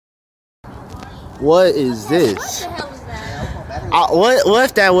What is this? What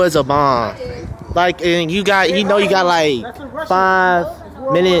if that was a bomb? Like, and you got like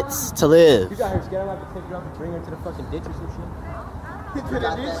 5 minutes to live. You got her scared like to take her up and bring her to the fucking ditch or some shit. Yeah,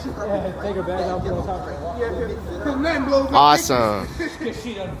 take her back out on top. Cause nothing blows up. Awesome. Cause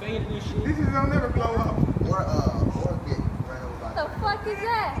she done fainted and shit. This is gonna never blow up. Or get ran over by. What the fuck is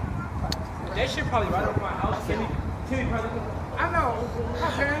that? That shit probably right over my house. Timmy probably. I know. My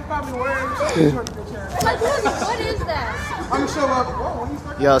parents probably worried. Like, what is that? I'm gonna show up. Whoa, he's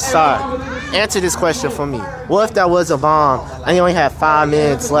fucking. Yo, Star, answer this question for me. What if that was a bomb and you only had 5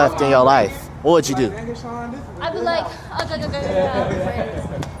 minutes left in your life? What would you do? I'd be like,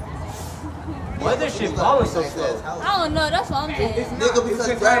 Why this shit falling so slow? I don't know, that's what I'm saying. Nigga,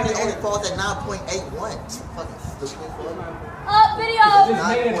 because gravity only falls at 9.81. Fucking stupid. Video! Just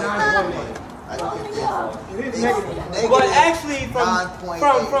made it 9.1. But actually,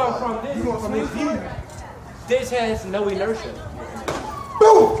 from this view, this has no inertia.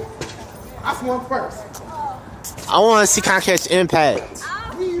 Boom! I swung first. I want to see kind of catch impact.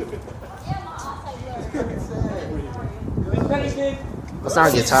 I'm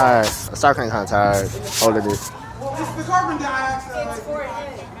starting to get tired. I'm starting kind of tired. Holding this. It's the carbon dioxide. It's for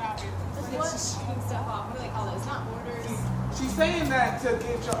stuff off. What do they call it? It's not orders. She's saying that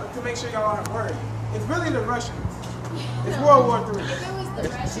to make sure y'all aren't worried. It's really the Russians. It's World War III. If it was the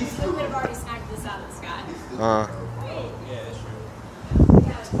Russians, we would have already smacked this out of the sky. Yeah, that's true.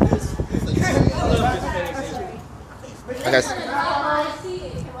 I guess.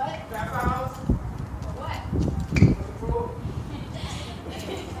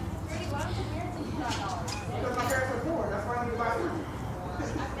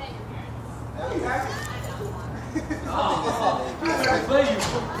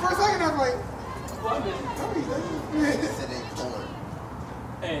 For a second, I was like,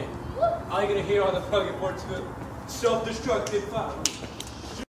 Hey, all you gonna hear on the fucking board to self-destructive fire.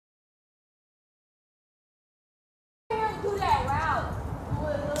 Do that route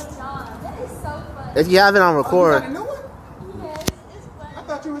with Lil Jon. That is so funny. If you have it on record. you got a new one? Yes, it's funny. I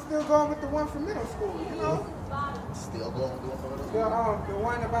thought you were still going with the one from middle school, you know? Still going with the one from middle school? The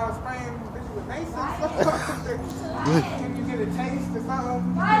one about spraying bitches with mason. Can you get a taste or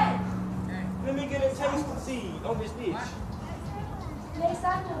something? Let me get a taste and see on this bitch.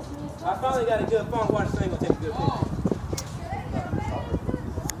 I finally got a good phone. Watch this thing gonna take a good picture.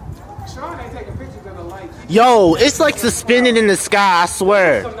 Sean ain't taking pictures of the light. Yo, it's like suspended in the sky, I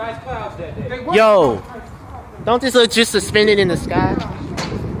swear. Some nice clouds that day. Yo, don't this look just suspended in the sky?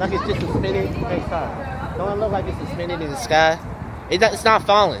 Like it's just suspended? Hey, Star, don't it look like it's suspended in the sky? It's not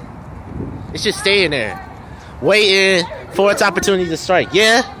falling. It's just staying there, waiting for its opportunity to strike.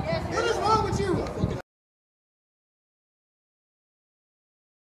 Yeah? What is wrong with you?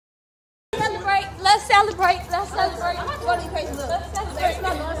 Let's celebrate. Let's celebrate. What do you crazy look? Let's celebrate.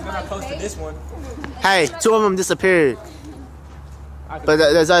 Then I posted this one. Hey, 2 of them disappeared. But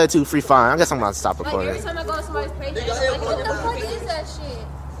there's other 2 free flying. I guess I'm about to stop Like recording. every time I go on somebody's page, I'm like, what the fuck is that shit?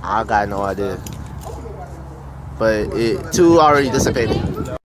 I got no idea. But 2 already dissipated.